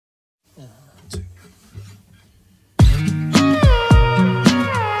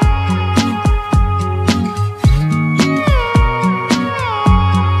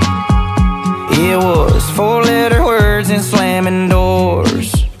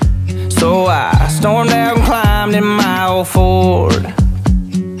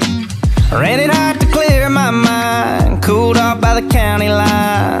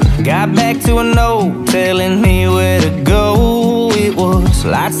telling me where to go. It was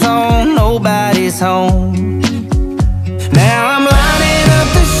lights on, nobody's home. Now I'm lining up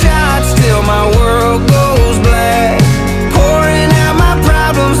the shots till my world goes black, pouring out my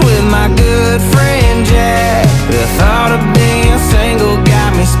problems with my good friend Jack. The thought of being single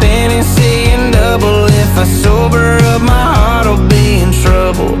got me spinning, seeing double. If I sober up, my heart'll be in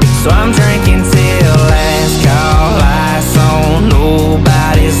trouble. So I'm drinking till last call, lights on,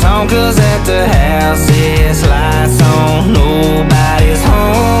 nobody's home. 'Cause at the house it's lights on, nobody's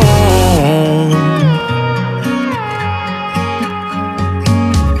home.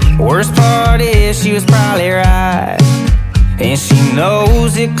 Worst part is she was probably right, and she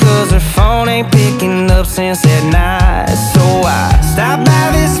knows it 'cause her phone ain't picking up since that night. So I stopped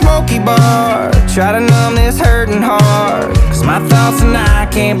by this smoky bar, try to numb this hurting heart, 'cause my thoughts and I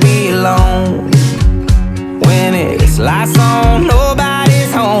can't be alone. When it's lights on,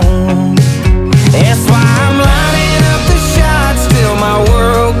 nobody's home. That's why I'm lining up the shots till my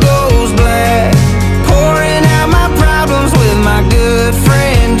world goes black, pouring out my problems with my good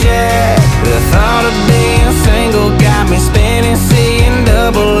friend Jack. The thought of being single got me spinning, seeing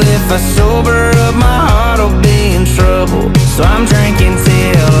double. If I sober up, my heart'll be in trouble. So I'm drinking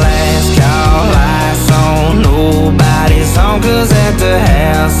till last call, lights on, nobody's home. 'Cause at the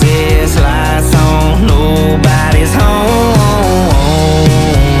house it's lights on, nobody's home.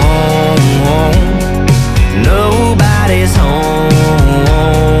 Nobody's home.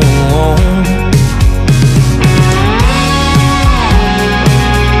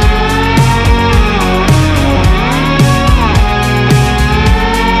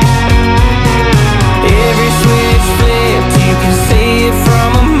 Every switch flipped, you can see it from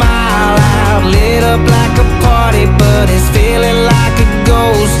a mile out. Lit up like a party, but it's feeling like a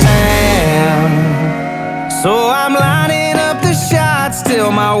ghost town. So I'm lining up the shots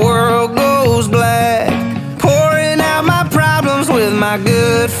till my world goes black, pouring out my problems with my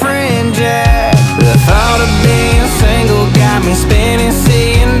good friend Jack. The thought of being single got me spinning,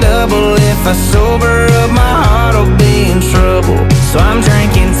 seeing double. If I sober up, my heart'll be in trouble. So I'm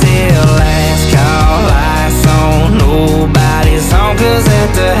drinking till last call, lights on, nobody's home. 'Cause at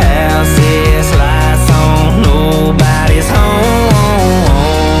the